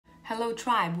Hello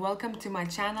tribe, welcome to my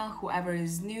channel. Whoever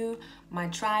is new, my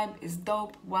tribe is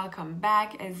dope. Welcome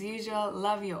back as usual.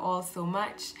 Love you all so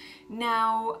much.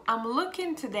 Now I'm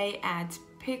looking today at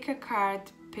pick a card,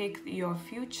 pick your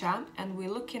future, and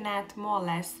we're looking at more or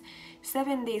less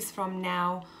 7 days from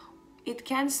now. It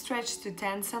can stretch to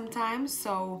 10 sometimes,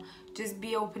 so just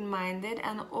be open-minded.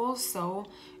 And also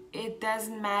it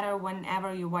doesn't matter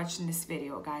whenever you're watching this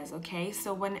video, guys, okay?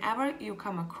 So whenever you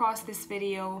come across this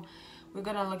video, we're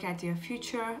gonna look at your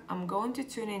future. I'm going to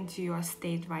tune into your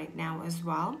state right now as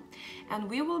well, and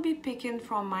we will be picking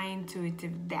from my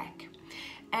intuitive deck.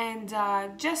 And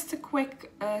just a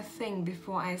quick thing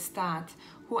before I start,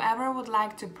 whoever would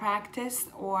like to practice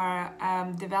or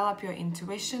develop your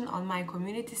intuition, on my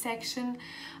community section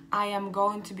I am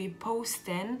going to be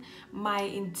posting my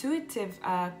intuitive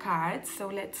cards. So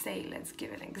let's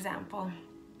give an example,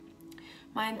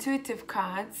 my intuitive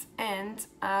cards, and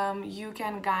you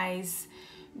can guys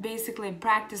basically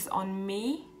practice on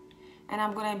me, and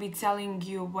I'm gonna be telling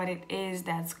you what it is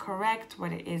that's correct,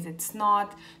 what it is it's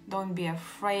not. Don't be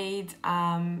afraid.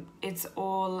 It's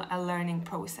all a learning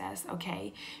process,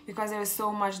 okay? Because there's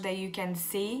so much that you can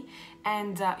see,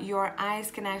 and your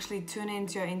eyes can actually tune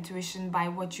into your intuition by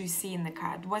what you see in the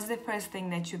card. What's the first thing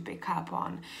that you pick up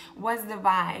on? What's the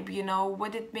vibe, you know,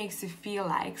 what it makes you feel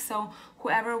like? So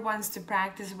whoever wants to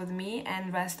practice with me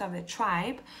and rest of the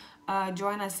tribe,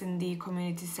 join us in the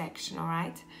community section, all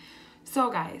right? So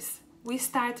guys, we're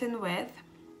starting with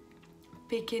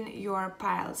picking your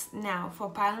piles. Now for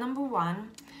pile number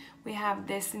 1, we have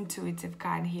this intuitive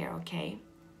card here, okay?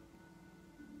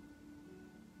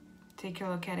 Take a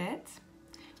look at it.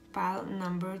 Pile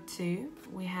number 2,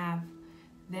 we have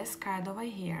this card over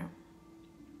here.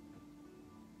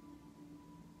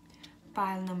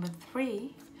 Pile number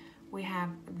 3, we have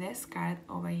this card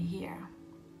over here.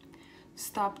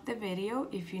 Stop the video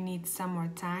if you need some more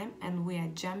time, and we are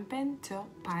jumping to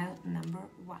pile number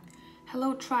 1.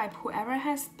 Hello tribe, whoever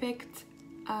has picked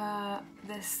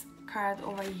this card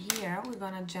over here, we're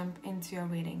gonna jump into your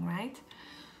reading, right?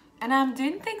 And I'm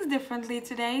doing things differently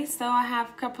today, so I have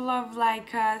a couple of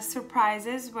like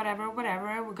surprises, whatever.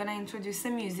 We're gonna introduce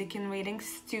some music in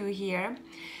readings too here.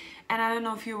 And I don't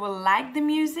know if you will like the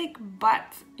music,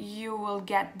 but you will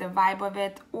get the vibe of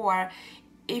it, or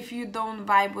if you don't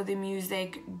vibe with the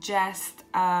music, just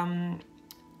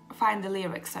find the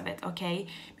lyrics of it, okay?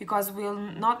 Because we'll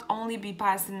not only be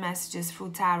passing messages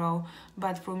through tarot,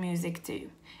 but through music too.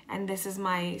 And this is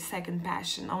my second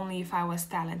passion, only if I was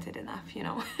talented enough, you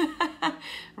know.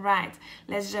 Right,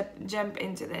 let's jump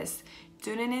into this.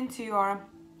 Tuning into your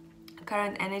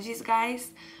current energies,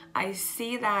 guys. I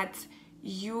see that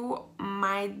you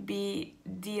might be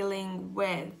dealing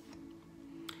with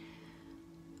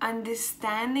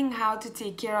understanding how to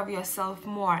take care of yourself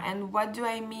more. And what do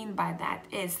I mean by that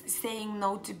is saying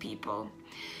no to people.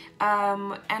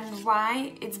 And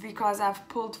why? It's because I've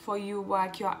pulled for you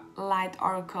Work Your Light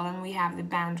Oracle, and we have the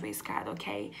boundaries card,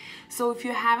 okay? So if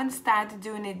you haven't started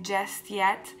doing it just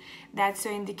yet, that's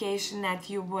your indication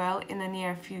that you will in the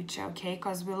near future, okay?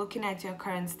 Because we're looking at your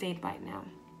current state right now.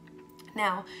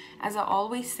 Now, as I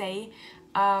always say,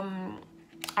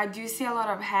 I do see a lot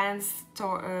of hands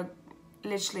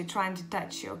literally trying to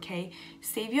touch you, okay?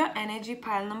 Save your energy,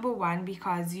 pile number 1,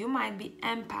 because you might be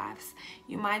empaths.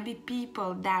 You might be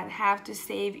people that have to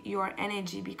save your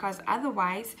energy, because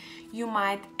otherwise you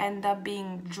might end up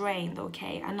being drained,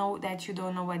 okay? I know that you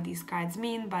don't know what these cards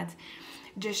mean, but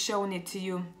just showing it to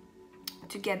you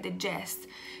to get the gist.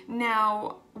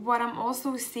 Now, what I'm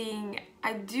also seeing,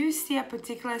 I do see a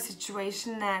particular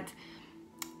situation that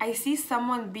I see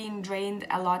someone being drained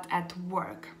a lot at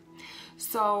work.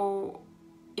 So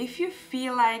if you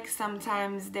feel like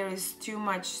sometimes there is too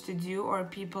much to do, or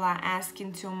people are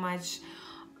asking too much,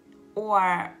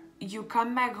 or you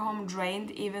come back home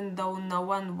drained even though no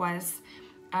one was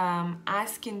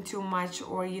asking too much,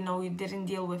 or you know, you didn't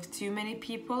deal with too many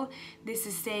people, this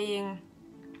is saying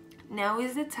now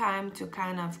is the time to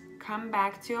kind of come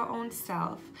back to your own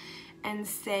self and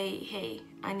say, hey,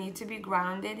 I need to be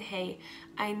grounded. Hey,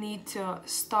 I need to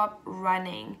stop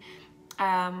running.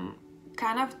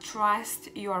 Kind of trust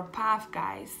your path,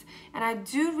 guys. And I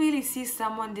do really see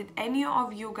someone, did any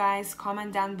of you guys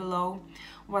comment down below,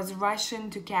 was rushing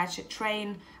to catch a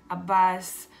train, a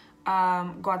bus,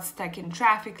 got stuck in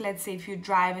traffic? Let's say if you're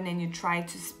driving and you try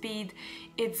to speed,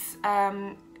 it's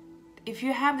if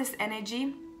you have this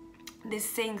energy, this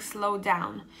saying slow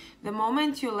down. The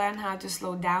moment you learn how to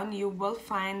slow down, you will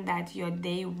find that your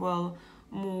day will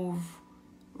move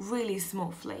really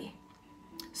smoothly.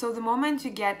 So the moment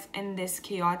you get in this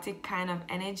chaotic kind of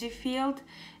energy field,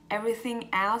 everything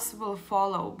else will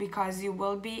follow, because you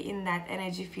will be in that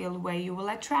energy field where you will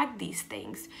attract these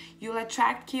things. You'll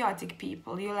attract chaotic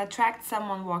people. You'll attract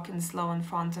someone walking slow in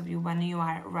front of you when you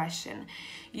are rushing.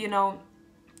 You know,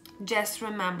 just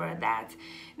remember that.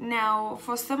 Now,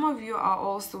 for some of you, I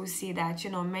also see that, you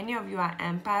know, many of you are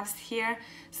empaths here.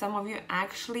 Some of you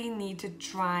actually need to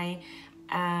try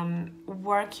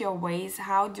work your ways.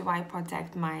 How do I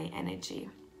protect my energy?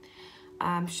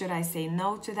 Should I say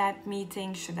no to that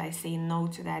meeting? Should I say no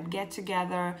to that get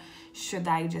together? Should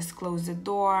I just close the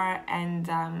door and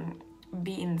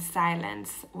be in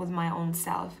silence with my own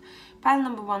self? Pile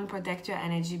number one, protect your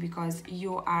energy, because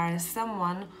you are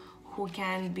someone who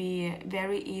can be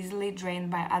very easily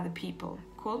drained by other people.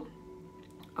 Cool?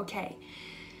 Okay.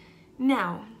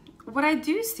 Now, what I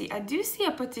do see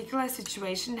a particular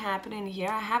situation happening here.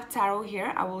 I have tarot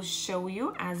here. I will show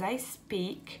you as I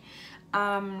speak.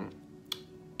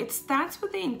 It starts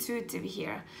with the intuitive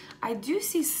here. I do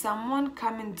see someone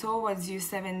coming towards you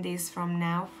 7 days from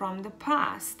now from the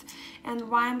past. And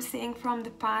why I'm saying from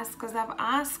the past, because I've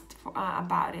asked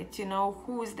about it, you know,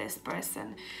 who is this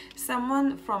person?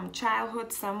 Someone from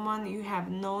childhood, someone you have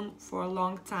known for a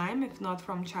long time, if not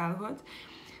from childhood.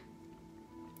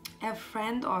 A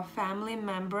friend or family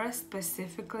member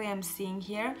specifically I'm seeing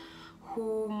here,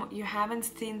 whom you haven't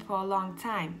seen for a long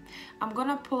time. I'm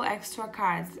gonna pull extra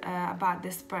cards about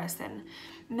this person.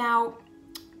 Now,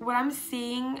 what I'm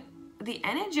seeing, the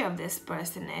energy of this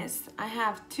person is, I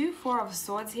have 2 4 of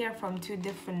swords here from 2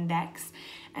 different decks,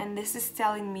 and this is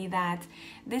telling me that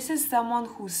this is someone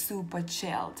who's super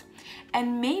chilled.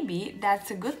 And maybe that's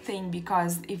a good thing,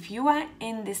 because if you are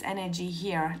in this energy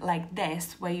here like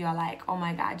this, where you're like, oh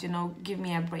my god, you know, give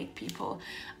me a break, people,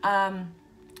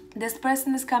 this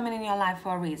person is coming in your life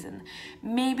for a reason.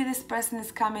 Maybe this person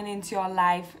is coming into your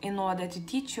life in order to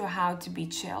teach you how to be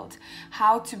chilled,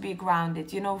 how to be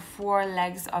grounded, you know, 4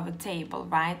 legs of a table,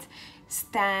 right?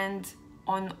 Stand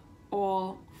on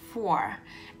all 4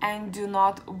 and do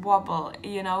not wobble,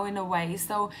 you know, in a way.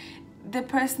 So the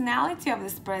personality of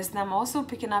this person, I'm also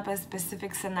picking up a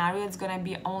specific scenario. It's gonna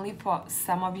be only for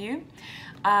some of you,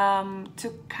 to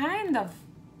kind of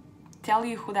tell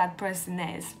you who that person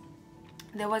is.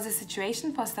 There was a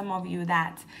situation for some of you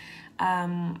that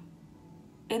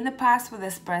in the past with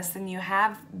this person you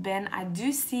have been, I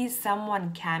do see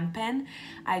someone camping,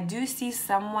 I do see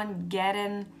someone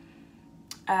getting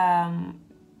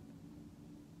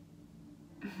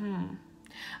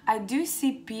I do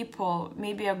see people,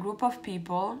 maybe a group of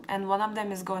people, and one of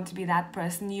them is going to be that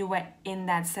person. You were in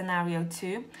that scenario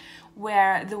too,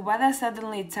 where the weather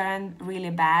suddenly turned really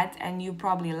bad and you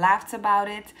probably laughed about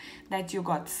it, that you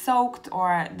got soaked,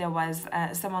 or there was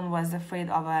someone was afraid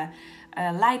of a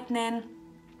lightning.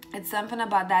 It's something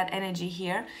about that energy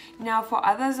here. Now, for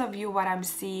others of you, what I'm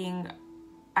seeing,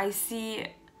 I see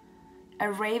a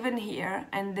raven here,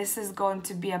 and this is going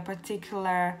to be a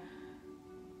particular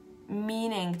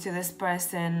meaning to this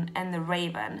person and the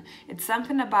raven. It's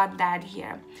something about that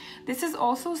here. This is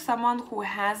also someone who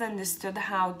has understood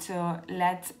how to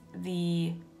let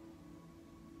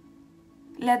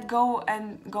go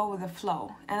and go with the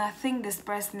flow. And I think this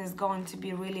person is going to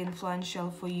be really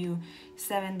influential for you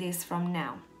 7 days from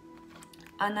now.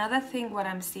 Another thing, what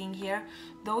I'm seeing here,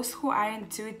 those who are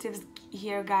intuitives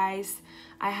here, guys,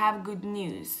 I have good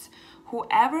news.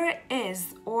 Whoever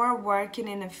is or working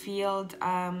in a field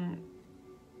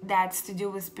that's to do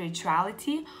with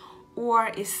spirituality, or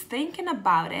is thinking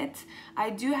about it, I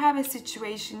do have a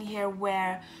situation here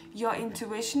where your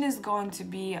intuition is going to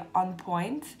be on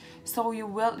point. So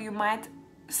you might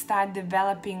start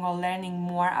developing or learning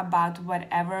more about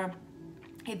whatever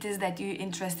it is that you're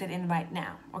interested in right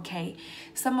now. Okay,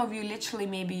 some of you literally,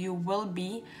 maybe you will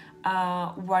be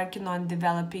working on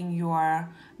developing your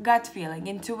gut feeling,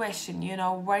 intuition, you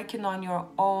know, working on your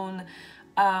own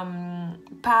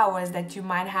powers that you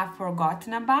might have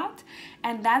forgotten about,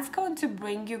 and that's going to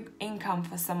bring you income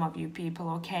for some of you people.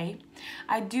 Okay,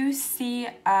 I do see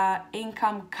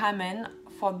income coming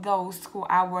for those who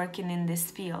are working in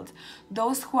this field.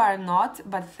 Those who are not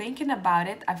but thinking about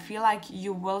it, I feel like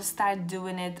you will start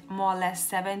doing it more or less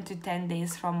 7 to 10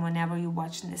 days from whenever you're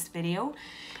watching this video,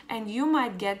 and you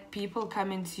might get people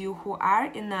coming to you who are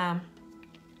in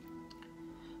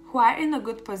a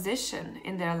good position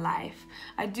in their life.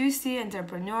 I do see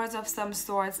entrepreneurs of some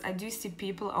sorts. I do see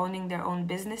people owning their own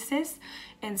businesses.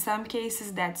 In some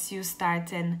cases, that's you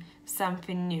starting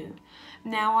something new.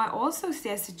 Now, I also see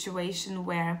a situation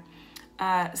where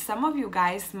some of you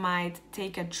guys might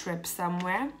take a trip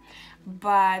somewhere,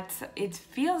 but it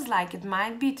feels like it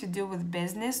might be to do with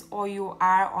business, or you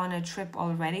are on a trip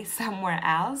already somewhere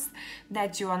else,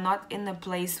 that you are not in a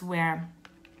place where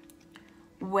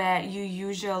where you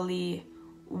usually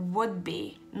would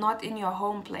be, not in your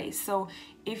home place. So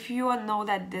if you know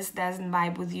that this doesn't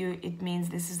vibe with you, it means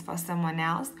this is for someone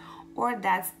else, or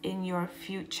that's in your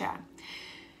future.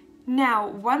 Now,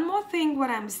 one more thing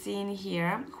what I'm seeing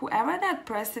here, whoever that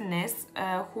person is,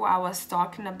 who I was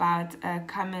talking about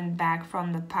coming back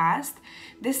from the past,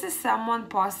 this is someone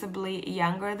possibly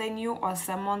younger than you, or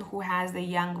someone who has the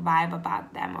young vibe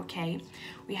about them, okay?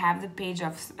 We have the page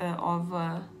of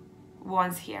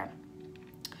wands here.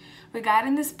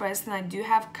 Regarding this person, I do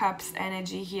have cups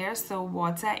energy here, so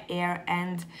water, air,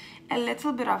 and a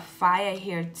little bit of fire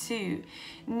here too.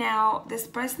 Now, this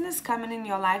person is coming in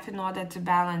your life in order to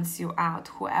balance you out.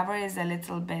 Whoever is a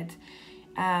little bit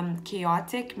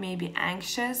chaotic, maybe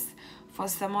anxious, for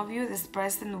some of you, this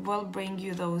person will bring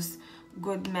you those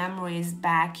good memories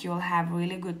back. You'll have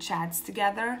really good chats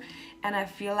together, and I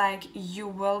feel like you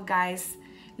will, guys,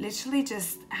 literally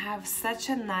just have such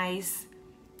a nice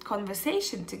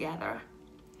conversation together.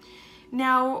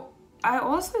 Now, I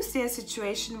also see a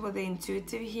situation with the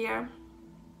intuitive here.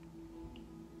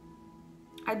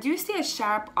 I do see a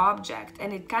sharp object,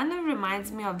 and it kind of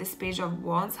reminds me of this page of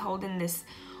wands, holding this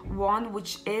wand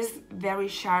which is very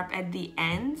sharp at the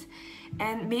end,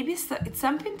 and maybe it's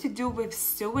something to do with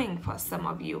sewing for some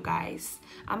of you guys.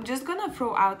 I'm just gonna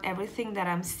throw out everything that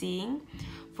I'm seeing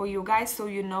for you guys, so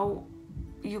you know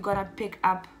you're gonna pick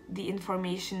up the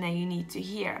information that you need to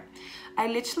hear. I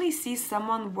literally see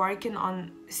someone working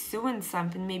on sewing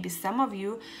something. Maybe some of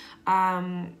you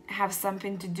have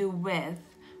something to do with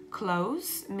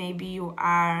clothes. Maybe you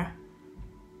are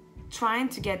trying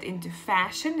to get into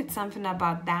fashion. It's something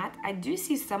about that. I do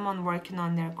see someone working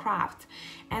on their craft,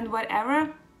 and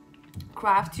whatever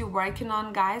craft you're working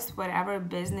on, guys, whatever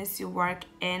business you work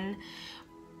in,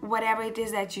 whatever it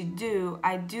is that you do,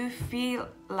 I do feel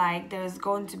like there's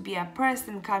going to be a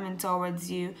person coming towards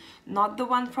you, not the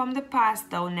one from the past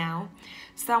though now,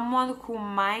 someone who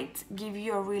might give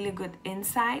you a really good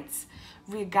insights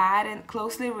regarding,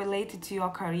 closely related to your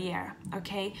career,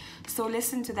 okay? So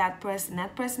listen to that person.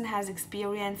 That person has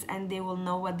experience and they will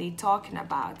know what they're talking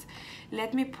about.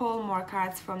 Let me pull more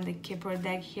cards from the Kipper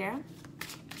deck here.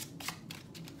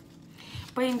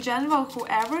 But in general,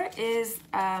 whoever is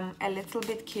a little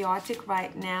bit chaotic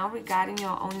right now regarding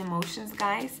your own emotions,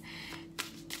 guys,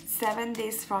 7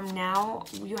 days from now,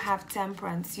 you have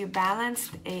temperance. You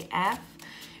balanced AF.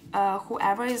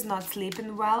 Whoever is not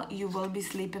sleeping well, you will be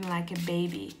sleeping like a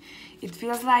baby. It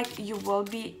feels like you will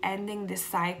be ending the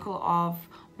cycle of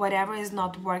whatever is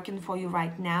not working for you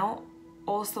right now,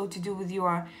 also to do with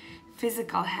your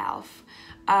physical health.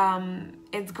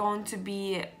 It's going to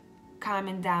be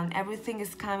calming down. Everything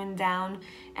is calming down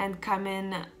and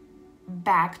coming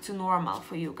back to normal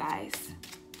for you guys.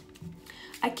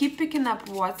 I keep picking up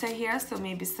water here, so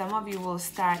maybe some of you will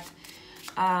start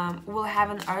will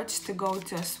have an urge to go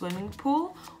to a swimming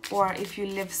pool, or if you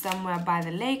live somewhere by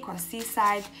the lake or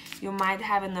seaside, you might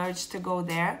have an urge to go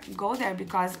there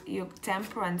because your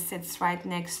temperance sits right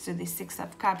next to the 6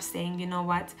 of Cups, saying, you know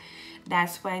what,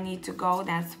 that's where I need to go,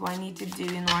 that's what I need to do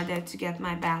in order to get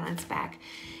my balance back.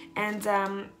 And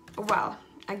well,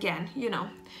 again, you know,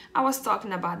 I was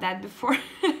talking about that before.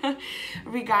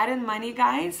 Regarding money,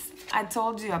 guys, I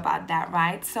told you about that,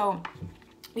 right? So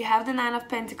you have the 9 of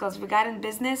Pentacles. Regarding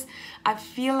business, I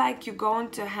feel like you're going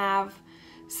to have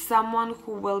someone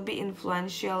who will be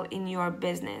influential in your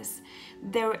business.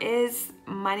 There is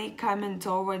money coming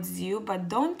towards you, but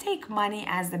don't take money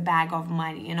as a bag of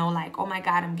money, you know, like, oh my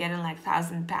God, I'm getting like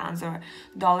 £1,000 or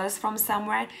dollars from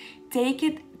somewhere.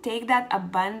 Take that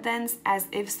abundance as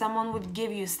if someone would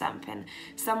give you something.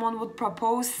 Someone would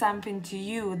propose something to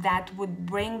you that would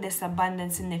bring this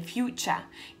abundance in the future,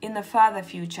 in the further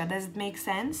future. Does it make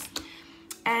sense?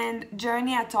 And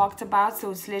journey I talked about, so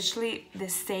it's literally the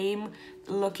same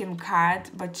looking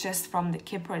card, but just from the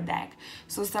Kipper deck.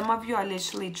 So some of you are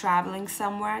literally traveling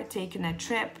somewhere, taking a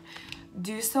trip.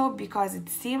 Do so because it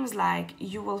seems like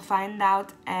you will find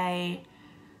out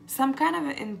some kind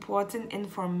of important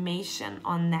information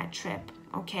on that trip,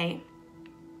 okay?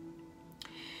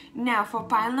 Now, for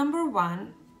pile number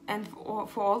 1, and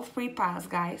for all 3 piles,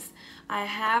 guys, I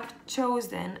have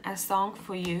chosen a song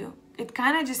for you. It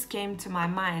kind of just came to my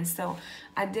mind, so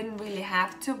I didn't really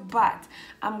have to, but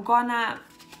I'm gonna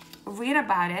read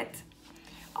about it.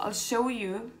 I'll show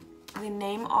you the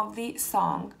name of the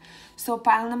song. So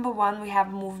pile number 1, we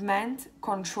have Movement,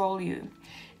 Control You.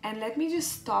 And let me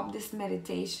just stop this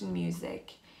meditation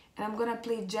music, and I'm gonna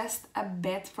play just a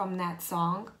bit from that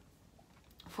song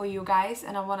for you guys,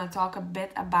 and I want to talk a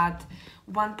bit about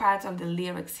one part of the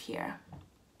lyrics here.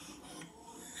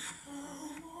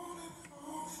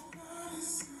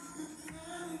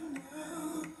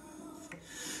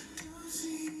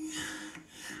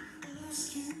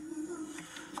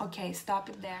 Okay, stop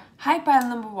it there. Hi, pile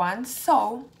number 1.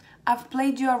 So, I've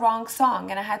played you a wrong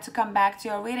song and I had to come back to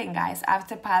your reading, guys,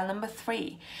 after pile number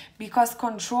 3. Because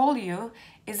Control You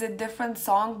is a different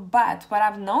song, but what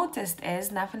I've noticed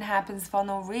is nothing happens for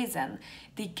no reason.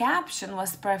 The caption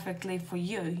was perfectly for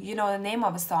you. You know, the name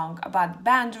of a song about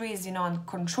boundaries, you know, and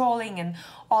controlling and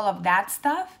all of that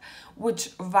stuff,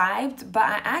 which vibed, but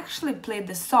I actually played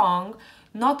the song,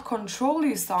 not Control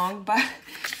You song, but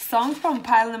song from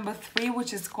pile number 3,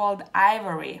 which is called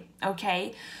Ivory.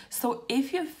 Okay, so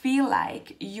if you feel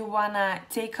like you wanna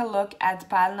take a look at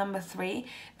pile number 3,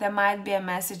 there might be a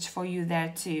message for you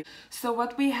there too. So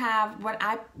what we have, what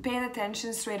I paid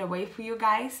attention straight away for you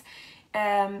guys,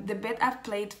 the bit I've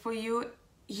played for you,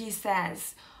 he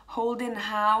says, holding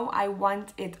how I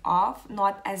want it off,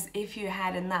 not as if you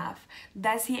had enough.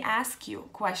 Does he ask you?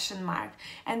 Question mark.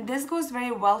 And this goes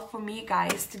very well for me,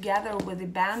 guys, together with the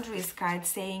boundaries card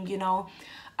saying, you know,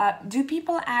 do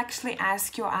people actually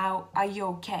ask you, are you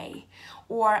okay?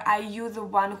 Or are you the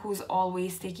one who's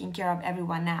always taking care of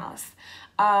everyone else?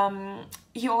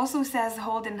 He also says,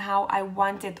 holding how I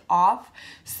want it off.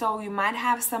 So you might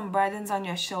have some burdens on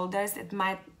your shoulders. It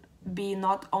might be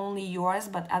not only yours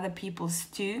but other people's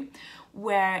too,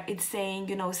 where it's saying,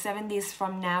 you know, 7 days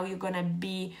from now you're gonna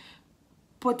be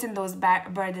putting those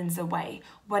burdens away,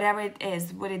 whatever it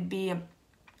is. Would it be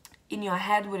in your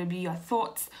head? Would it be your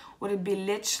thoughts? Would it be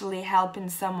literally helping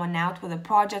someone out with a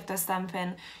project or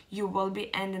something? You will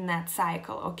be ending that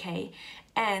cycle, okay?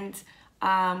 And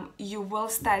you will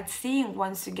start seeing,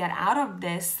 once you get out of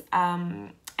this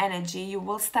energy, you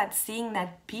will start seeing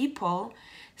that people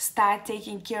start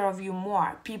taking care of you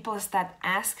more. People start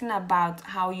asking about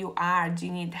how you are. Do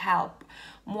you need help?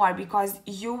 More, because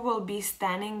you will be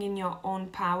standing in your own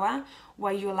power,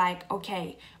 where you're like,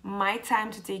 okay, my time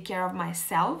to take care of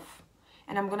myself,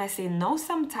 and I'm gonna say no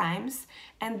sometimes,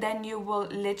 and then you will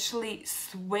literally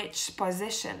switch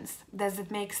positions. Does it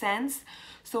make sense?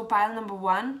 So pile number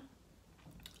 1,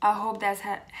 I hope that's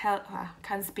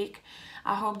can't speak.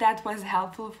 I hope that was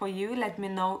helpful for you. Let me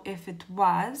know if it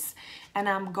was, and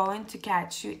I'm going to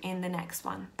catch you in the next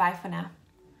one. Bye for now.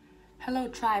 Hello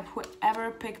tribe,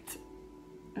 whoever picked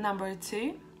number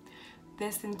 2,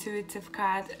 this intuitive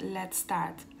card, let's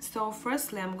start. So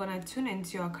firstly, I'm gonna tune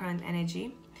into your current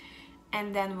energy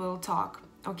and then we'll talk,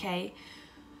 okay?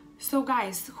 So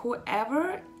guys,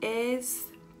 whoever is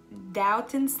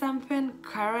doubting something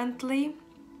currently,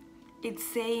 it's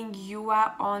saying you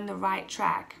are on the right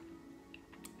track.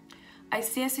 I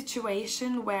see a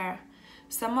situation where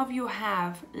some of you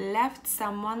have left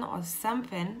someone or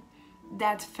something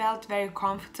that felt very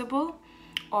comfortable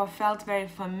or felt very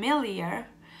familiar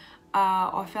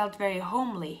or felt very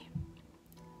homely.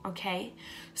 Okay,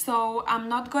 so I'm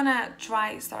not gonna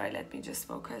try, sorry, let me just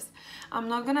focus. I'm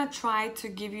not gonna try to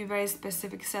give you very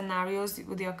specific scenarios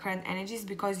with your current energies,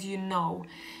 because you know,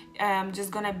 I'm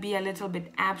just gonna be a little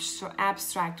bit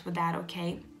abstract with that,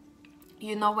 okay?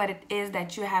 You know what it is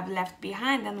that you have left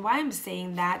behind. And why I'm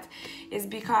saying that is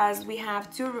because we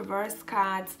have 2 reverse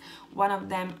cards. One of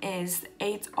them is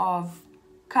 8 of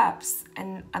Cups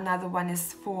and another one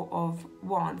is 4 of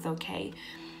Wands, okay?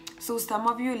 So some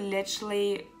of you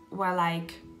literally were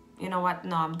like, you know what,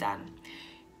 no, I'm done.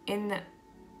 In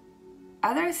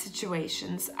other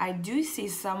situations, I do see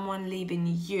someone leaving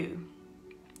you.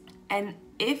 And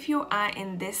if you are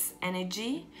in this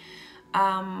energy,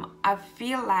 I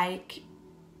feel like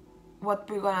what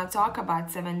we're gonna talk about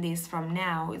 7 days from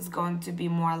now is going to be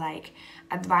more like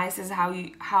advices how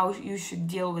you should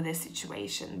deal with this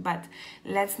situation. But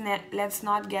let's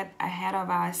not get ahead of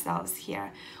ourselves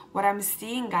here. What I'm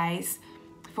seeing, guys,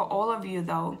 for all of you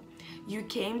though, you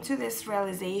came to this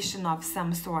realization of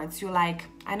some sorts. You're like,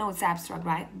 I know it's abstract,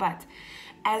 right? But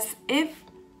as if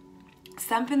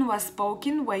something was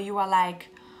spoken where you are like,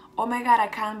 oh my God, I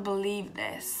can't believe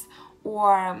this.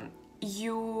 Or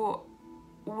you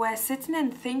were sitting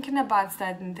and thinking about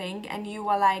certain thing and you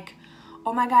were like,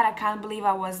 oh my God, I can't believe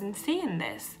I wasn't seeing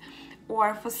this.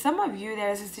 Or for some of you,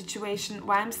 there's a situation,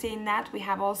 why I'm saying that, we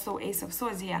have also Ace of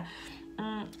Swords here.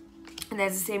 And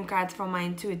there's the same card from my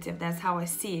intuitive. That's how I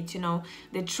see it, you know.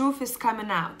 The truth is coming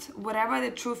out. Whatever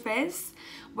the truth is,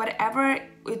 whatever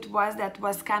it was that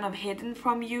was kind of hidden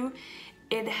from you,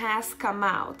 it has come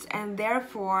out. And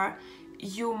therefore,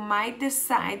 you might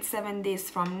decide 7 days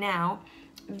from now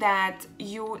that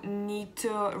you need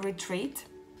to retreat.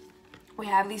 We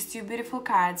have these 2 beautiful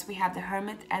cards. We have the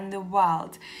Hermit and the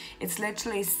World. It's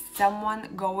literally someone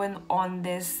going on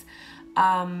this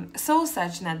soul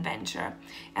searching adventure.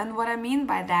 And what I mean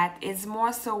by that is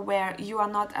more so where you are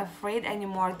not afraid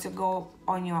anymore to go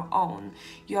on your own.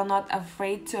 You're not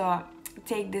afraid to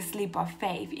take this leap of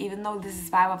faith. Even though this is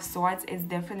Five of Swords, it's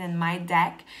different in my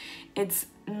deck. It's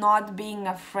not being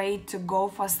afraid to go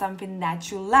for something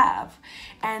that you love.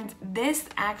 And this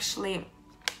actually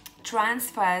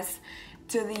transfers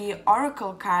to the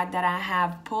oracle card that I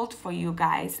have pulled for you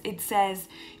guys. It says,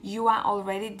 you are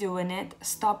already doing it.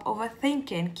 Stop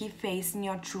overthinking. Keep facing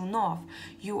your true north.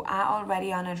 You are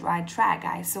already on a right track,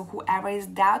 guys. So whoever is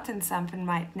doubting something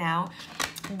right now,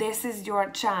 this is your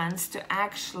chance to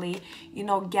actually, you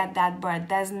know, get that bird.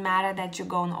 Doesn't matter that you're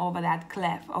going over that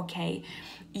cliff, okay?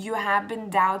 You have been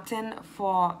doubting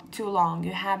for too long.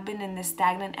 You have been in the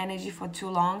stagnant energy for too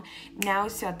long. Now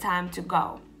it's your time to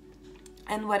go.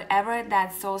 And whatever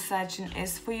that soul searching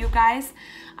is for you guys,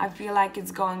 I feel like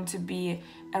it's going to be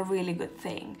a really good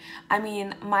thing. I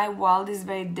mean, my world is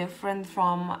very different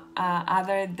from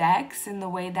other decks in the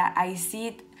way that I see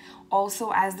it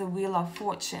also as the Wheel of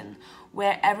Fortune,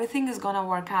 where everything is gonna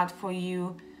work out for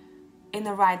you in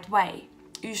the right way.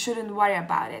 You shouldn't worry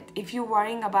about it. If you're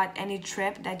worrying about any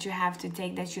trip that you have to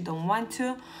take that you don't want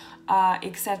to,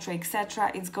 etc,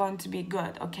 etc, it's going to be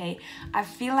good, okay? I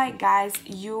feel like, guys,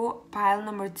 you, pile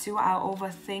number 2, are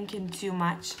overthinking too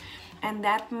much, and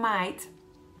that might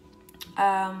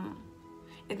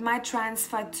it might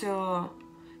transfer to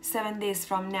 7 days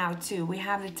from now too. We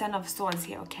have the 10 of Swords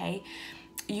here, okay?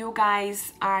 You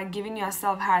guys are giving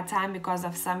yourself a hard time because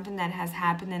of something that has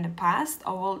happened in the past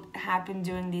or will happen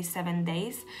during these 7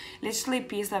 days. Literally, a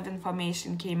piece of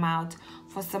information came out.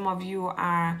 For some of you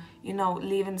are, you know,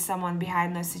 leaving someone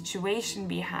behind, a situation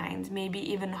behind, maybe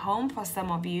even home for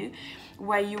some of you,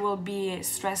 where you will be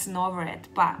stressing over it.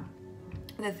 But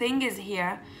the thing is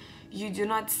here, you do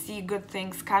not see good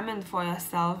things coming for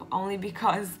yourself only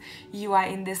because you are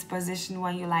in this position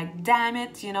where you're like, damn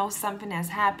it, you know, something has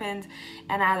happened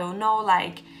and I don't know,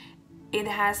 like, it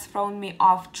has thrown me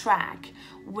off track.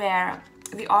 Where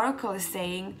the oracle is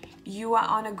saying you are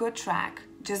on a good track.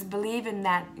 Just believe in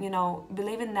that, you know,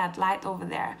 believe in that light over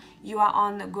there. You are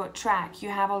on a good track. You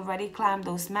have already climbed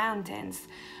those mountains.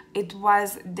 It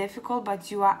was difficult, but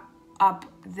you are up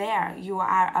there. You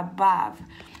are above.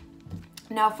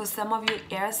 Now, for some of you,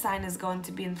 air sign is going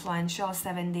to be influential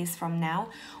 7 days from now.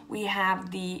 We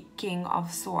have the King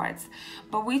of Swords.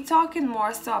 But we're talking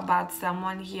more so about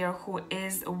someone here who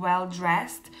is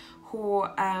well-dressed, who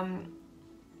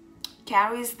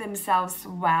carries themselves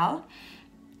well,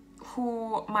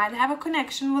 who might have a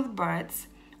connection with birds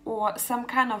or some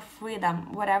kind of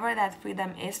freedom, whatever that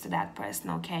freedom is to that person,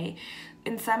 okay?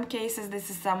 In some cases, this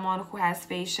is someone who has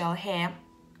facial hair.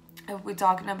 If we're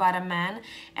talking about a man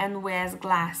and wears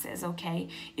glasses, okay?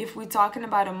 If we're talking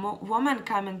about a woman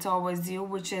coming towards you,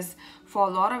 which is for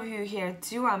a lot of you here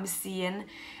too, I'm seeing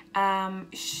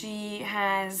she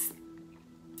has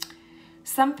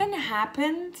something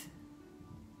happened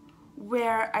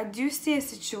where I do see a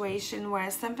situation where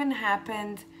something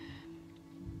happened,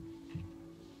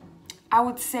 I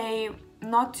would say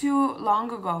not too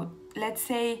long ago. Let's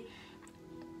say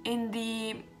in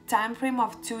the time frame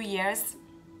of 2 years,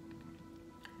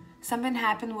 something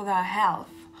happened with her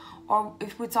health. Or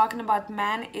if we're talking about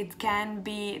man, it can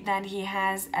be that he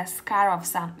has a scar of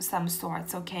some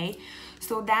sorts, okay?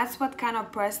 So that's what kind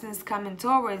of person is coming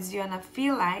towards you. And I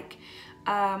feel like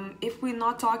if we're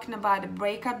not talking about a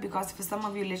breakup, because for some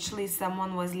of you, literally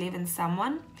someone was leaving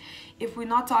someone. If we're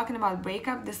not talking about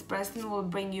breakup, this person will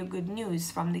bring you good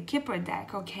news from the Kipper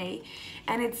deck, okay?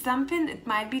 And it's something, it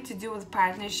might be to do with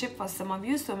partnership for some of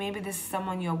you. So maybe this is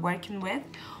someone you're working with,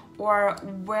 or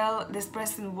well, this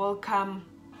person will come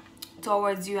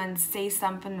towards you and say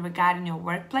something regarding your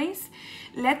workplace.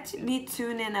 Let me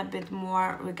tune in a bit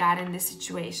more regarding this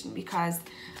situation, because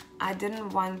I didn't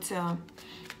want to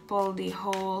pull the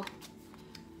whole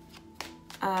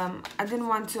I didn't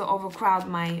want to overcrowd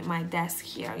my desk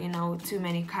here, you know, too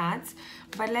many cards.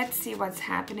 But let's see what's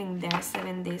happening there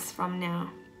 7 days from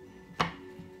now.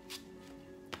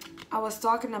 I was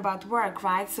talking about work,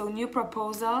 right? So new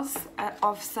proposals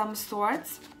of some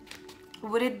sorts.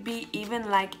 Would it be even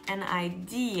like an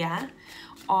idea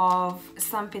of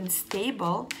something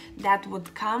stable that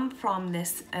would come from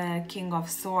this King of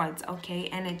Swords, okay,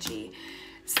 energy?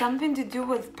 Something to do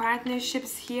with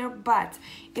partnerships here, but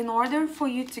in order for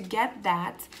you to get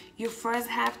that, you first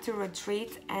have to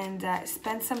retreat and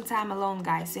spend some time alone,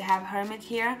 guys. You have Hermit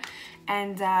here,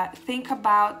 and think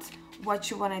about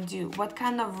what you want to do, what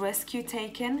kind of risk you're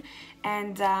taking,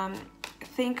 and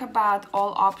think about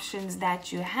all options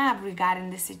that you have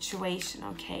regarding the situation,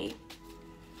 okay?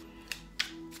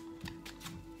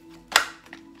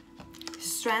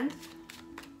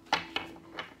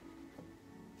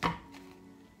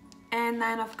 And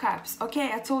Nine of Cups.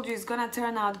 Okay, I told you it's gonna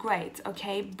turn out great,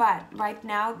 okay? But right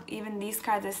now, even these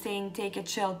cards are saying take a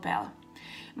chill pill.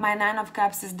 My Nine of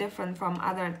Cups is different from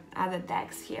other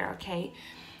decks here, okay?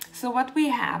 So what we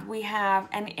have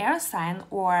an air sign,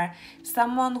 or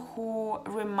someone who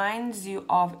reminds you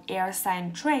of air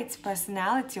sign traits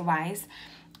personality-wise,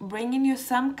 bringing you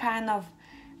some kind of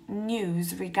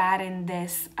news regarding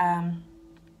this,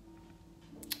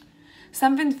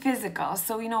 something physical.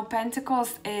 So, you know,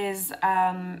 Pentacles is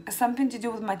something to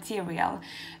do with material,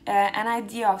 an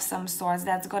idea of some sorts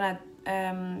that's gonna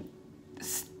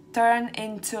turn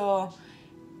into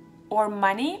or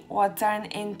money, or turn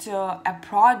into a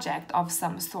project of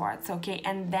some sorts, okay?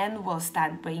 And then we'll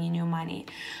start bringing you money.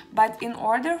 But in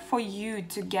order for you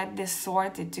to get this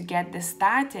sorted, to get this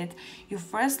started, you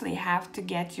firstly have to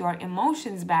get your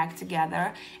emotions back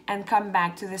together and come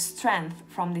back to the strength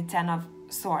from the Ten of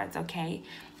Swords, okay?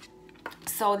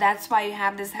 So that's why you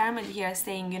have this Hermit here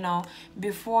saying, you know,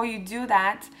 before you do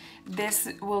that, this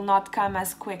will not come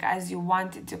as quick as you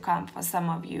want it to come for some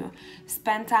of you.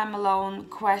 Spend time alone,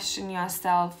 question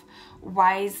yourself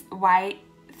why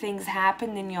things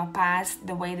happened in your past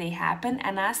the way they happened,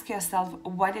 and ask yourself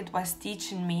what it was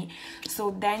teaching me,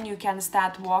 so then you can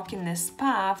start walking this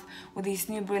path with these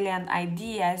new brilliant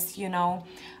ideas, you know,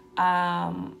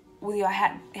 with your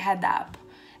head up,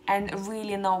 and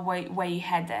really know where you're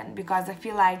heading, because I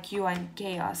feel like you're in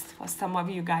chaos for some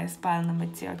of you guys, pile number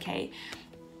 2, okay?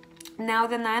 Now,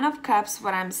 the Nine of Cups,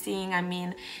 what I'm seeing, I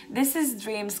mean, this is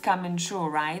dreams coming true,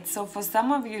 right? So for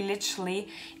some of you, literally,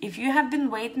 if you have been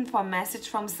waiting for a message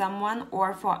from someone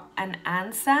or for an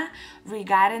answer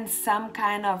regarding some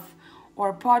kind of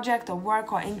or project or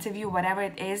work or interview, whatever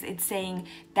it is, it's saying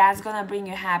that's gonna bring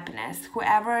you happiness.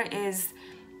 Whoever is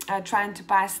trying to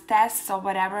pass tests or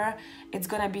whatever, it's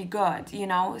gonna be good, you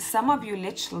know? Some of you,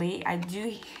 literally, I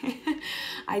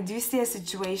do see a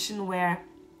situation where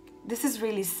this is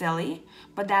really silly,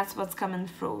 but that's what's coming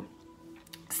through.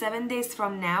 7 days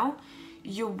from now,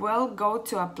 you will go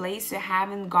to a place you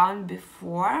haven't gone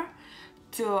before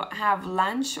to have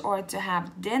lunch or to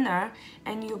have dinner,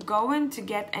 and you're going to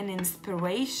get an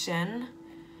inspiration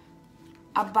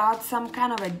about some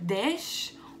kind of a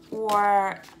dish,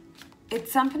 or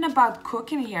it's something about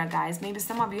cooking here, guys. Maybe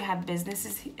some of you have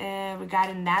businesses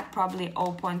regarding that, probably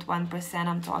 0.1%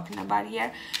 I'm talking about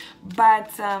here.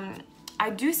 But I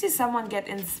do see someone get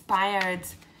inspired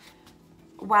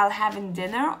while having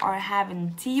dinner or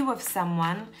having tea with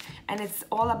someone, and it's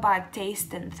all about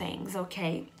tasting things,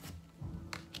 okay?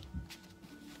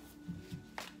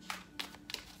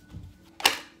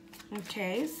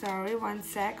 Okay, sorry, one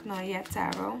sec, not yet,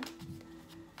 tarot.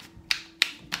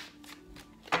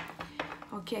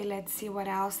 Okay, let's see what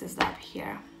else is up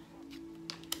here.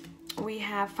 We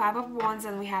have Five of Wands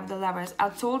and we have the Lovers. I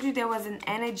told you there was an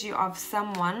energy of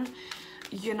someone,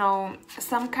 you know,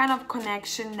 some kind of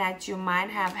connection that you might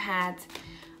have had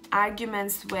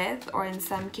arguments with, or in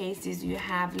some cases you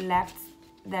have left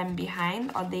them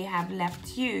behind, or they have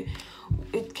left you.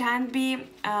 It can be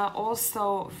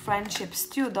also friendships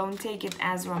too. Don't take it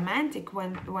as romantic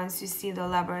once you see the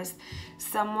Lovers.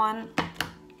 Someone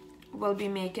will be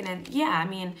making it. Yeah, I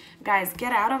mean, guys,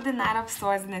 get out of the Nine of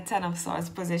Swords and the Ten of Swords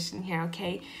position here,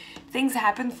 okay? Things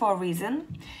happen for a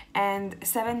reason, and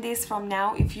 7 days from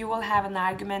now, if you will have an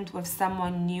argument with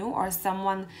someone new or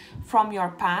someone from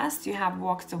your past you have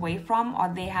walked away from, or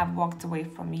they have walked away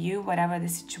from you, whatever the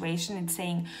situation, it's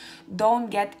saying don't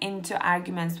get into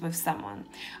arguments with someone.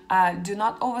 Do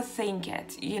not overthink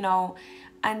it, you know.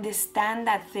 Understand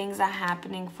that things are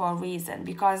happening for a reason,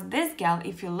 because this girl,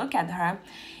 if you look at her,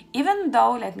 even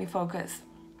though, let me focus.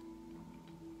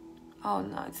 Oh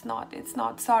no, it's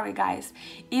not, sorry guys.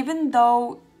 Even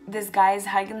though this guy is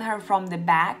hugging her from the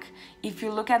back, if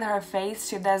you look at her face,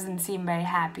 she doesn't seem very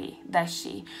happy, does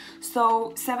she?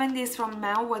 So 7 days from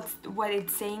now, what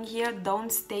it's saying here,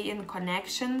 don't stay in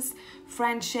connections,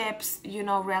 friendships, you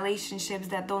know, relationships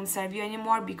that don't serve you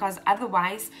anymore, because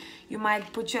otherwise you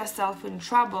might put yourself in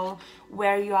trouble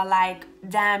where you are like,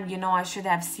 damn, you know, I should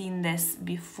have seen this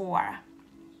before.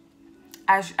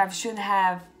 I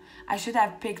should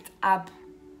have picked up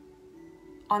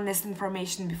on this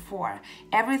information before.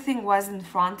 Everything was in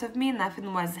front of me,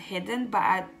 nothing was hidden,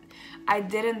 but I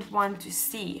didn't want to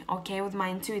see, okay, with my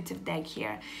intuitive deck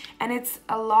here. And it's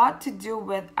a lot to do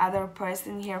with other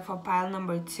person here for pile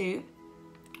number 2,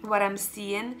 what I'm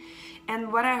seeing.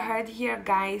 And what I heard here,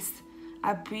 guys,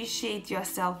 appreciate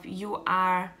yourself. You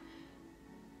are,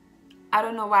 I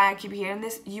don't know why I keep hearing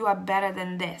this, you are better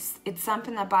than this. It's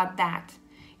something about that.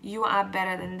 You are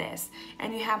better than this.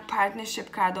 And you have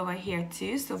partnership card over here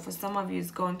too. So for some of you,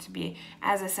 it's going to be,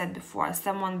 as I said before,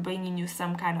 someone bringing you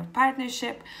some kind of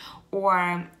partnership,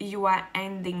 or you are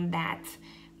ending that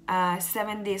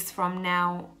 7 days from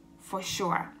now for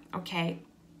sure. Okay.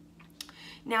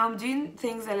 Now I'm doing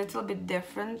things a little bit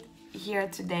different here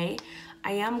today.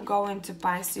 I am going to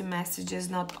pass you messages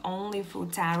not only through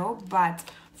tarot, but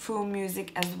through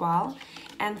music as well.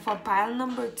 And for pile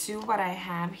number 2, what I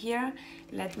have here,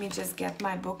 let me just get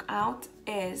my book out,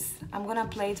 is I'm gonna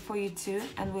play it for you too,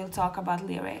 and we'll talk about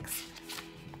lyrics.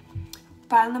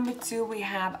 Pile number 2, we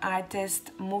have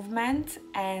artist movement,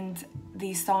 and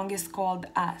the song is called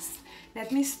Us.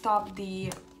 Let me stop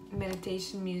the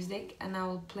meditation music and I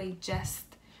will play just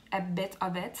a bit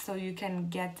of it so you can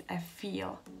get a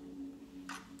feel.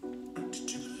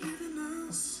 Did you believe in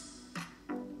us?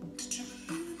 Did you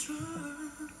believe in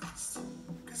trust?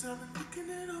 'Cause I've been thinking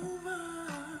it over,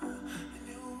 and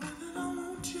you're whether I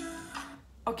want you.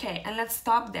 Okay, and let's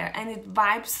stop there. And it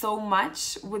vibes so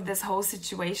much with this whole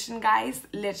situation, guys,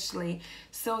 literally.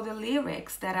 So the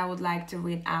lyrics that I would like to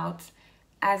read out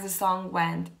as the song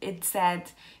went, it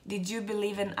said, did you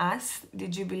believe in us?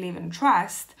 Did you believe in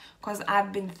trust? Because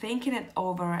I've been thinking it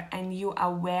over, and you are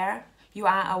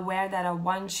aware that I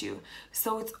want you.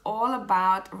 So it's all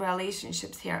about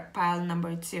relationships here, pile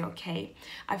number 2, okay?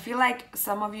 I feel like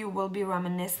some of you will be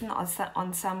reminiscing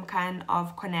on some kind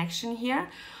of connection here,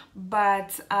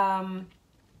 but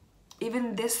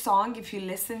even this song, if you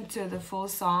listen to the full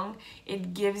song,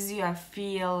 it gives you a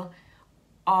feel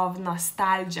of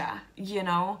nostalgia, you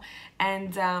know,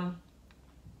 and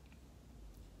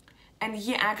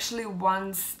he actually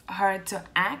wants her to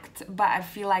act, but I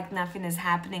feel like nothing is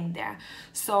happening there.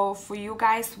 So for you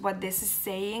guys, what this is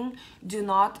saying, do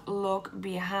not look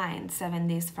behind 7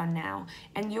 days from now,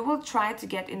 and you will try to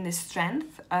get in the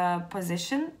strength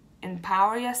position,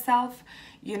 empower yourself,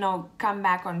 you know, come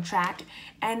back on track.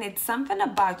 And it's something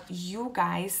about you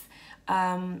guys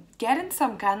getting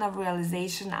some kind of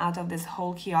realization out of this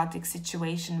whole chaotic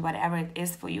situation, whatever it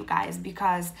is for you guys,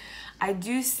 because I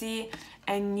do see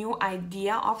a new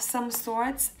idea of some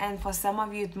sorts, and for some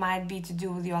of you it might be to do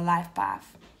with your life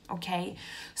path. Okay,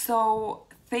 so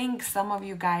think, some of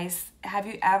you guys, have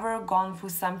you ever gone through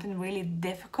something really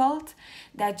difficult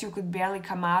that you could barely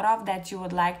come out of, that you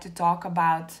would like to talk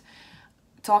about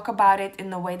it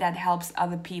in a way that helps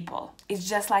other people? It's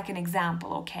just like an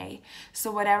example, okay? So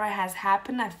whatever has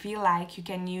happened, I feel like you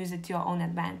can use it to your own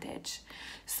advantage.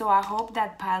 So I hope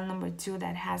that pile number 2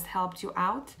 that has helped you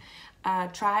out.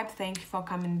 Tribe, thank you for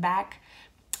coming back.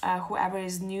 Whoever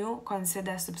is new,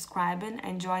 consider subscribing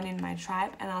and joining my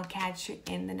tribe, and I'll catch you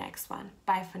in the next one.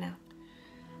 Bye for now.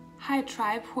 Hi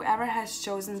tribe, whoever has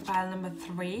chosen pile number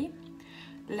 3,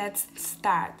 let's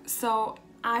start. So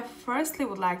I firstly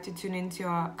would like to tune into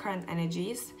your current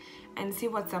energies and see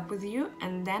what's up with you,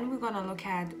 and then we're gonna look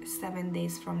at 7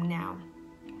 days from now.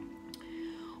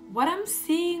 What I'm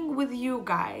seeing with you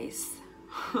guys,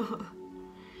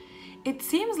 it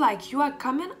seems like you are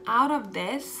coming out of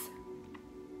this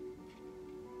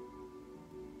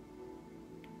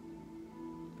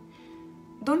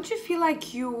don't you feel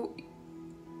like you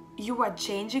are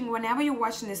changing whenever you're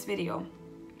watching this video?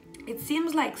 It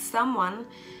seems like someone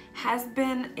has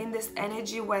been in this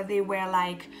energy where they were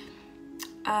like,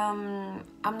 I'm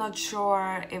not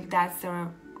sure if that's the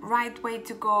right way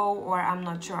to go, or I'm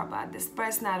not sure about this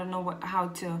person, I don't know how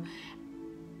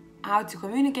to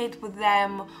communicate with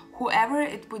them, whoever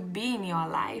it would be in your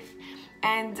life.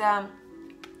 And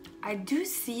I do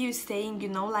see you saying, you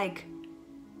know, like,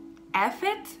 F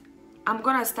it, I'm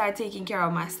gonna start taking care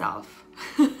of myself.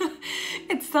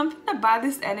 It's something about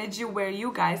this energy where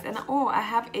you guys, and oh, I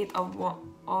have 8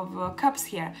 of cups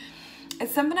here.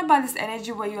 It's something about this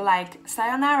energy where you're like,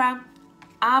 sayonara,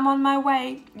 I'm on my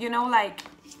way, you know, like,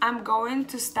 I'm going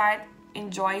to start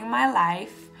enjoying my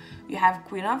life. You have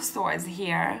Queen of Swords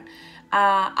here.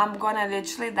 I'm gonna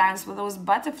literally dance with those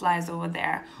butterflies over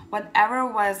there. Whatever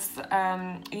was,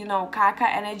 you know, caca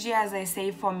energy, as I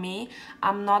say, for me,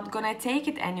 I'm not gonna take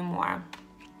it anymore.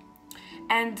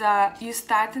 And you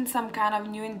start in some kind of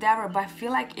new endeavor, but I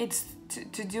feel like it's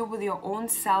to do with your own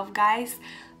self, guys,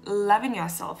 loving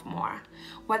yourself more.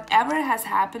 Whatever has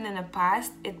happened in the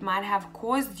past, it might have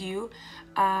caused you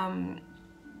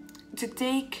to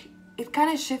take, it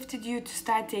kind of shifted you to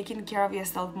start taking care of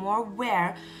yourself more,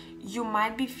 where you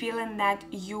might be feeling that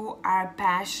you are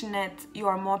passionate, you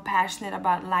are more passionate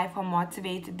about life or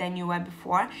motivated than you were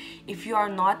before. If you are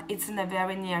not, it's in the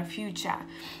very near future,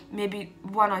 maybe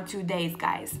 1 or 2 days,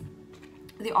 guys.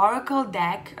 the oracle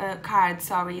deck card,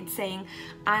 sorry, it's saying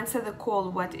answer the call.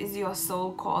 What is your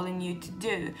soul calling you to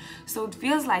do? So it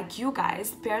feels like you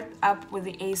guys paired up with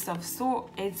the ace of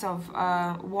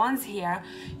wands here.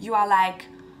 You are like,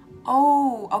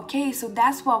 oh, okay, so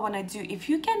that's what I want to do. If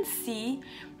you can see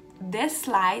this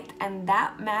light and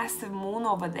that massive moon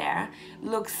over there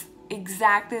looks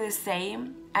exactly the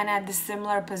same and at the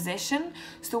similar position.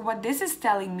 So what this is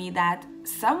telling me that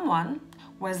someone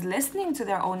was listening to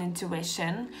their own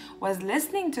intuition, was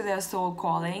listening to their soul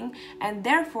calling, and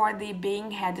therefore they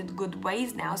being headed good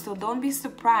ways now. So don't be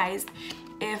surprised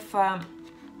if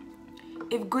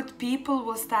good people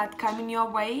will start coming your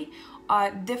way,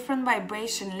 different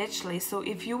vibration, literally. So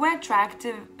if you were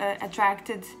attracting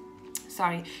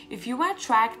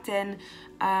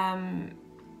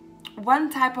one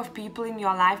type of people in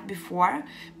your life before,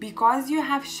 because you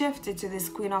have shifted to this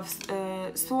Queen of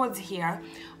Swords here,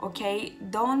 okay,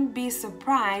 don't be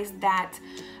surprised that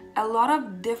a lot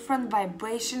of different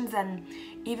vibrations and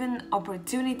even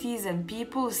opportunities and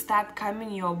people start coming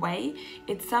your way.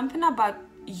 It's something about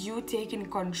you taking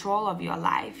control of your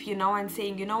life, you know, and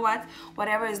saying, you know what,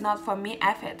 whatever is not for me,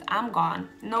 F it, I'm gone.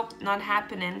 Nope, not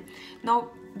happening.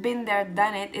 Nope, been there,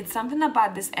 done it. It's something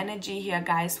about this energy here,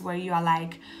 guys, where you are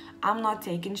like, I'm not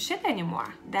taking shit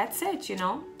anymore. That's it, you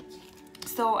know.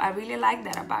 So I really like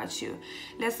that about you.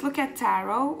 Let's look at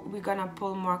tarot. We're gonna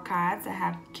pull more cards. I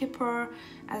have Kipper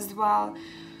as well.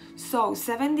 So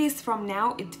 7 days from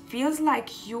now, it feels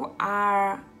like you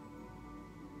are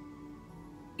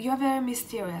very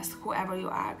mysterious, whoever you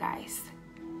are, guys.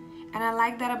 And I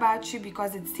like that about you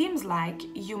because it seems like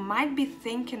you might be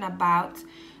thinking about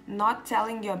not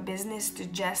telling your business to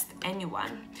just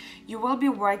anyone. You will be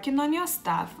working on your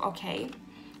stuff, okay?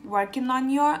 Working on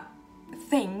your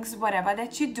things, whatever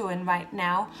that you're doing right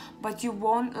now, but you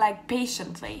won't, like,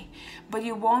 patiently, but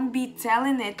you won't be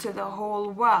telling it to the whole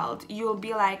world. You'll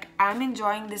be like, I'm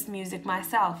enjoying this music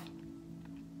myself.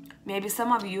 Maybe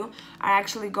some of you are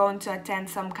actually going to attend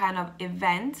some kind of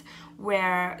event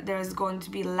where there's going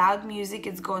to be loud music.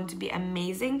 It's going to be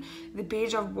amazing. The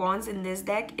Page of Wands in this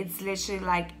deck, it's literally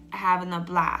like having a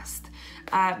blast.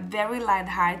 Very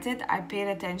lighthearted. I paid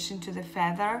attention to the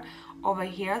feather over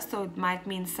here, so it might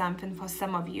mean something for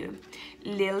some of you.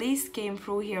 Lilies came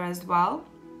through here as well.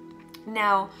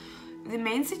 Now, the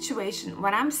main situation,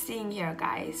 what I'm seeing here,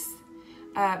 guys,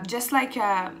 just like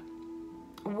a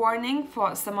warning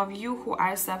for some of you who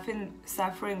are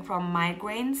suffering from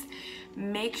migraines,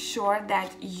 make sure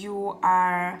that you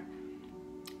are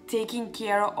taking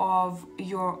care of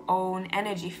your own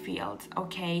energy field,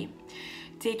 okay?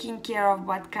 Taking care of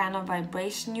what kind of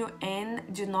vibration you're in.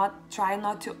 Try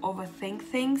not to overthink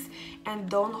things, and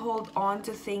don't hold on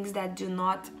to things that do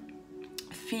not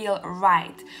feel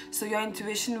right. So your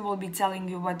intuition will be telling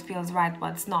you what feels right,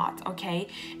 what's not, okay?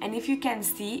 And if you can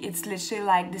see, it's literally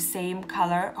like the same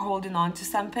color holding on to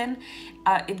something.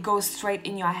 It goes straight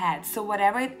in your head. So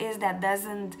whatever it is that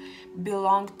doesn't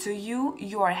belong to you,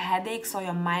 your headaches or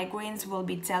your migraines will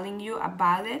be telling you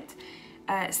about it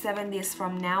 7 days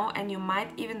from now. And you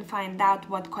might even find out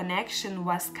what connection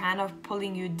was kind of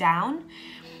pulling you down,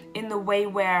 in the way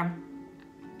where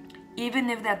even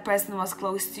if that person was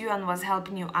close to you and was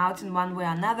helping you out in one way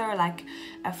or another, like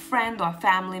a friend or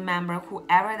family member,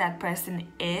 whoever that person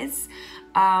is,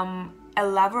 a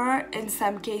lover in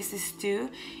some cases too,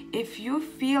 if you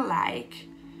feel like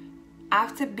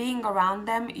after being around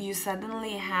them you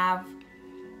suddenly have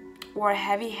or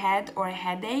heavy head or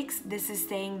headaches, this is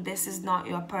saying this is not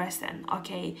your person,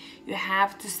 okay? You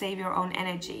have to save your own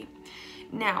energy.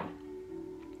 Now,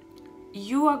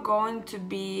 you are going to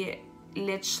be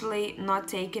literally not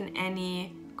taking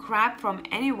any crap from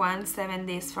anyone 7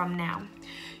 days from now.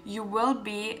 You will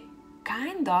be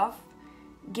kind of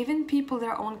giving people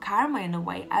their own karma in a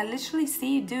way. I literally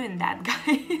see you doing that,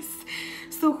 guys.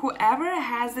 So whoever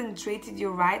hasn't treated you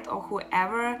right, or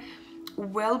whoever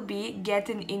will be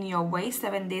getting in your way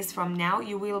 7 days from now,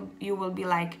 you will be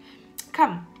like,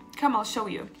 come, I'll show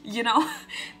you, you know.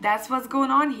 That's what's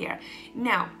going on here.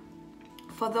 Now,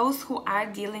 for those who are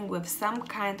dealing with some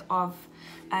kind of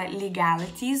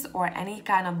legalities or any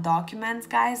kind of documents,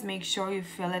 guys, make sure you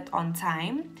fill it on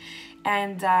time.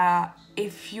 And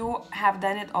if you have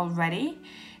done it already,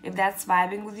 if that's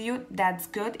vibing with you, that's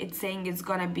good. It's saying it's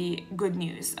gonna be good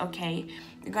news, okay?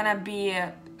 You're gonna be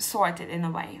sorted in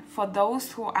a way. For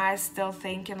those who are still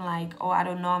thinking like, oh, I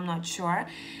don't know, I'm not sure,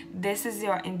 this is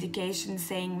your indication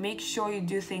saying make sure you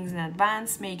do things in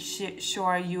advance, make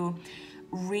sure you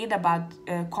read about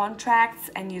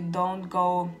contracts and you don't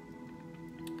go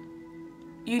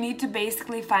you need to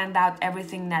basically find out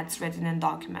everything that's written in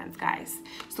documents, guys.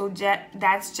 So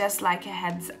that's just like a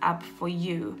heads up for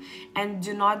you. And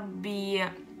do not be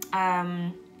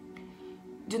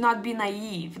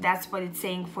naive. That's what it's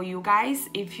saying for you guys.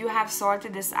 If you have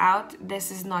sorted this out,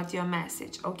 this is not your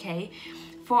message, okay?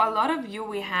 For a lot of you,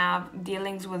 we have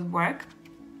dealings with work,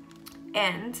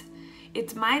 and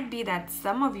it might be that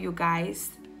some of you guys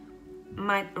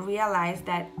might realize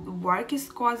that work is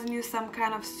causing you some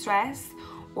kind of stress,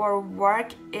 or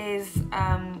work is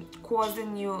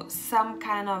causing you some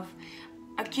kind of,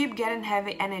 I keep getting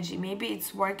heavy energy. Maybe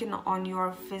it's working on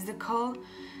your physical,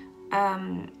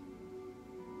 on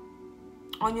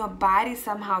your body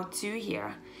somehow too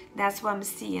here. That's what I'm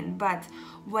seeing. But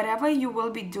whatever you will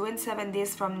be doing 7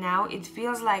 days from now, it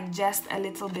feels like just a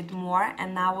little bit more,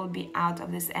 and now we'll be out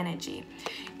of this energy.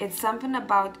 It's something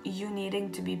about you needing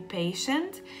to be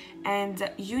patient and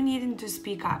you needing to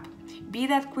speak up. Be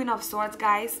that Queen of Swords,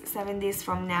 guys. 7 days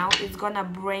from now, it's gonna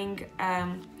bring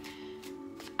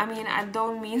I mean, I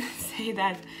don't mean to say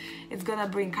that it's gonna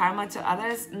bring karma to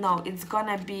others. No, it's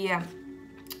gonna be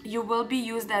you will be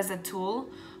used as a tool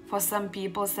for some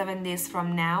people 7 days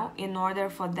from now, in order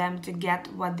for them to get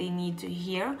what they need to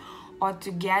hear, or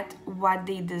to get what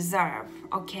they deserve,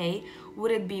 okay?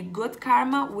 Would it be good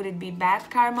karma? Would it be bad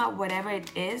karma? Whatever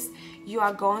it is, you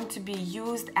are going to be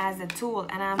used as a tool.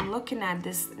 And I'm looking at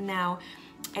this now,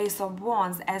 Ace of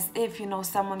Wands, as if, you know,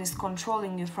 someone is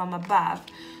controlling you from above.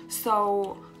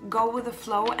 So go with the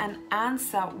flow and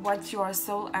answer what your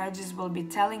soul urges will be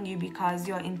telling you, because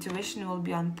your intuition will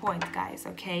be on point, guys,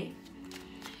 okay?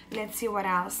 Let's see what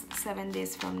else 7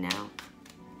 days from now.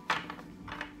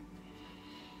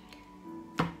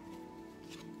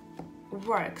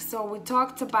 Work. So we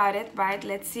talked about it, right?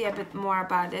 Let's see a bit more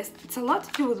about this. It's a lot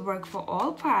to do with work for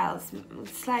all piles.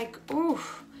 It's like,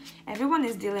 oof, everyone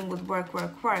is dealing with work,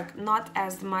 work, work. Not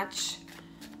as much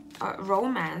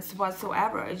romance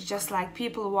whatsoever. It's just like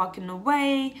people walking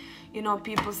away, you know,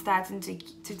 people starting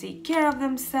to take care of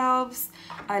themselves,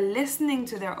 listening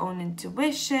to their own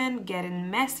intuition, getting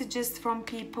messages from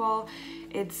people.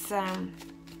 It's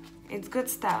good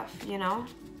stuff, you know.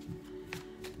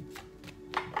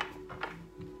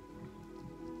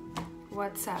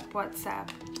 What's up? What's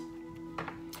up?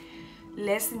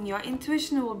 Listen, your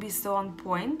intuition will be so on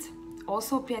point.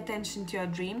 Also pay attention to your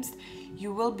dreams.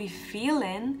 You will be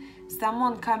feeling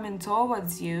someone coming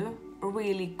towards you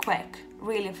really quick,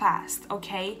 really fast,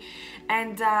 okay?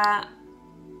 And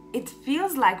it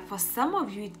feels like for some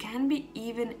of you it can be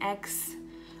even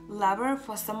ex-lover.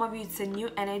 For some of you it's a new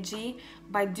energy,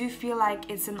 but I do feel like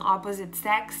it's an opposite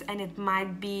sex, and it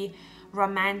might be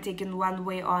romantic in one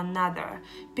way or another.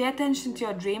 Pay attention to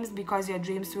your dreams, because your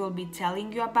dreams will be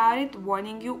telling you about it,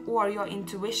 warning you, or your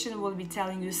intuition will be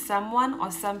telling you someone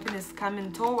or something is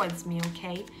coming towards me,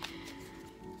 okay?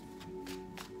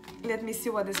 Let me see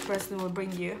what this person will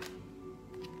bring you.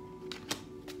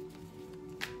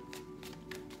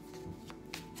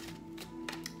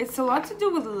 It's a lot to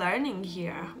do with learning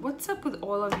here. What's up with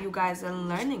all of you guys and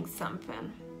learning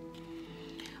something?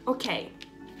 Okay.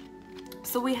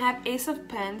 So we have Ace of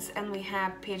Pens and we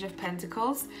have Page of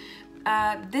Pentacles.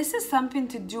 This is something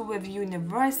to do with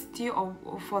university, or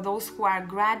for those who are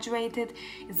graduated,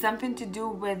 it's something to do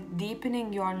with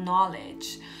deepening your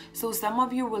knowledge. So some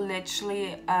of you will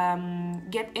literally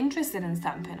get interested in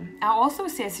something. I also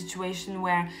see a situation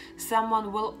where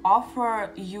someone will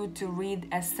offer you to read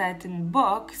a certain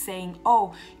book, saying,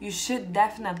 oh, you should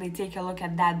definitely take a look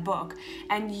at that book.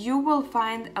 And you will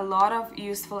find a lot of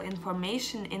useful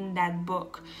information in that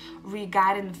book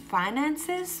regarding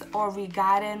finances, or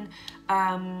regarding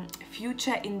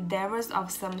future endeavors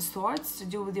of some sorts to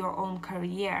do with your own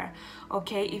career,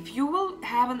 okay? If you will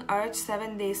have an urge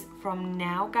 7 days from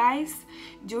now, guys,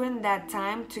 during that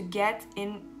time to get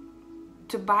in,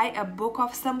 to buy a book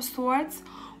of some sorts,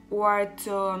 or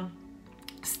to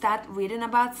start reading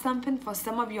about something. For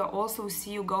some of you, I also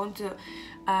see you going to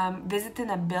visiting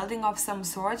a building of some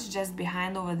sorts just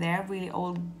behind over there, really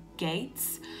old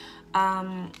gates.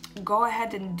 Go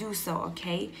ahead and do so,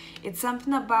 okay? It's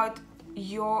something about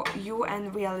you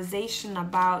and realization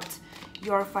about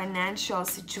your financial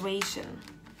situation.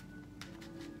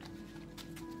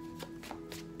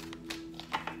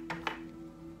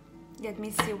 Let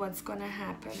me see what's gonna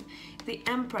happen. The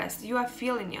Empress, you are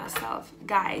feeling yourself,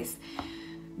 guys.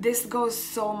 This goes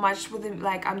so much with it,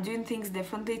 like I'm doing things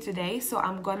differently today, so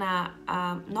I'm gonna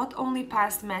not only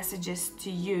pass messages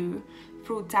to you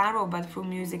through tarot, but through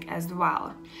music as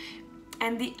well.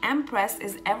 And the Empress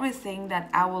is everything that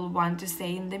I will want to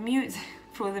say in the music,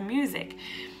 through the music.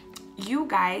 You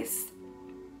guys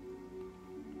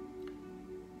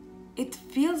it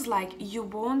feels like you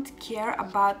won't care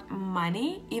about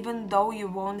money, even though you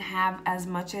won't have as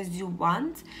much as you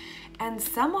want. And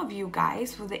some of you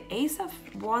guys, with the Ace of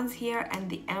Wands here and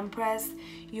the Empress,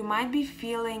 you might be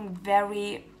feeling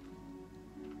very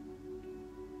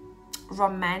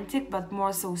romantic, but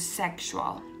more so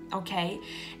sexual, okay?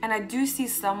 And I do see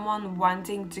someone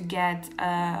wanting to get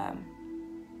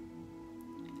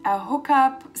a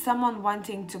hookup, someone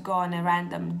wanting to go on a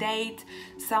random date,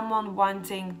 someone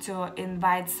wanting to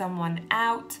invite someone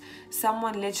out,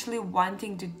 someone literally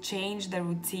wanting to change the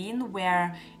routine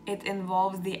where it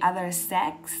involves the other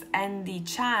sex and the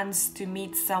chance to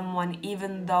meet someone,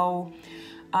 even though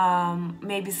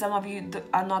maybe some of you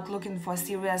are not looking for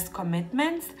serious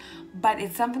commitments, but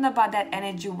it's something about that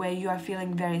energy where you are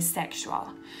feeling very sexual.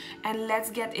 And let's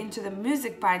get into the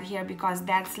music part here, because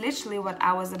that's literally what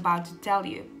I was about to tell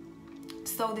you.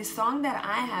 So the song that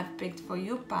I have picked for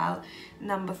you, pile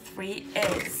number 3,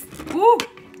 is, ooh,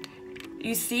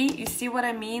 you see what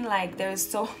I mean? Like, there's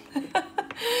so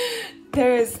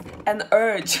there is an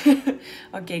urge.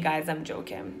 Okay guys, I'm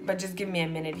joking, but just give me a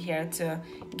minute here to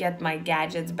get my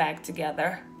gadgets back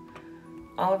together.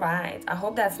 All right, I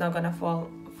hope that's not gonna fall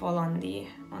on the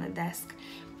desk.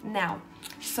 Now,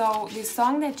 so the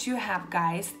song that you have,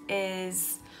 guys,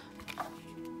 is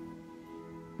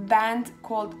band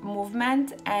called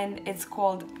Movement, and it's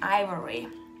called Ivory.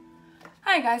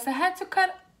 Hi guys, I had to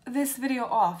cut this video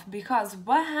off because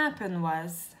what happened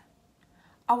was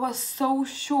I was so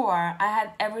sure I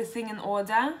had everything in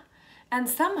order, and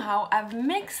somehow I've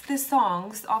mixed the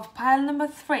songs of pile number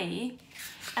 3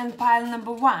 and pile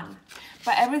number 1.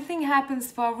 But everything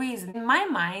happens for a reason. In my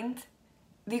mind,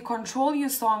 the Control You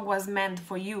song was meant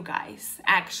for you guys,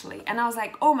 actually. And I was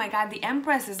like, oh my god, the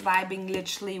Empress is vibing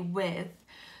literally with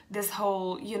this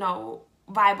whole, you know,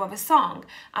 vibe of a song.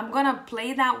 I'm gonna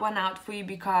play that one out for you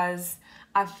because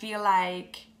I feel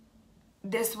like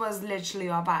this was literally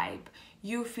your vibe.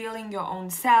 You feeling your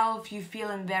own self, you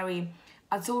feeling very,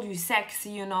 I told you, sexy,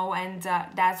 you know, and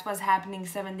that's what's happening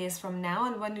 7 days from now.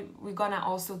 And when we're gonna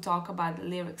also talk about the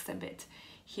lyrics a bit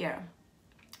here.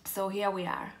 So here we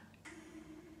are.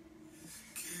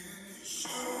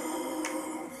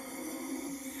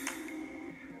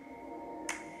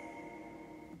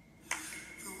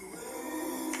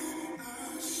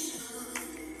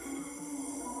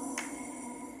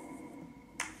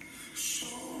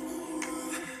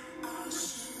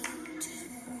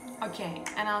 Okay,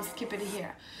 and I'll skip it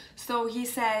here. So he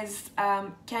says,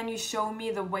 can you show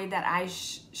me the way that I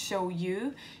show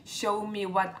you? Show me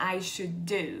what I should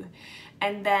do.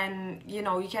 And then, you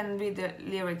know, you can read the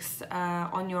lyrics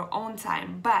on your own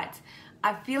time. But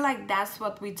I feel like that's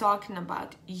what we're talking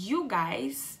about. You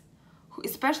guys,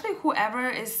 especially whoever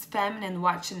is feminine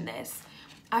watching this,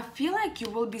 I feel like you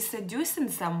will be seducing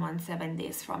someone 7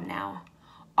 days from now.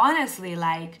 Honestly,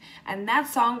 like, and that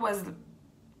song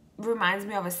reminds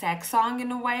me of a sex song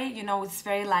in a way, you know. It's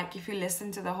very like, if you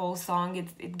listen to the whole song,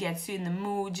 it gets you in the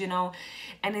mood, you know,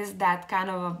 and it's that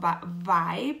kind of a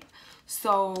vibe.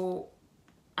 So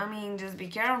I mean, just be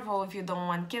careful. If you don't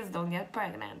want kids, don't get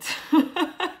pregnant.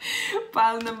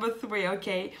 Pile number 3,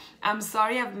 okay. I'm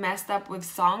sorry I've messed up with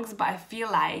songs, but I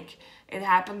feel like it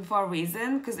happened for a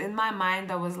reason, because in my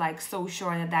mind I was like so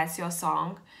sure that that's your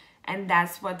song. And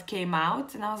that's what came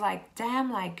out. And I was like,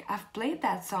 damn, like, I've played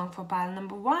that song for pile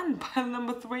number 1, pile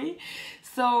number 3.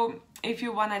 So if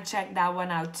you want to check that one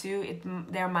out too,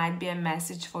 there might be a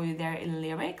message for you there in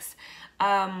lyrics.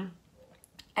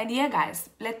 And yeah, guys,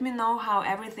 let me know how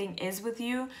everything is with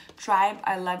you. Tribe,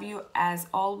 I love you as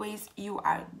always. You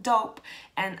are dope.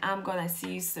 And I'm gonna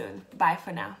see you soon. Bye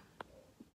for now.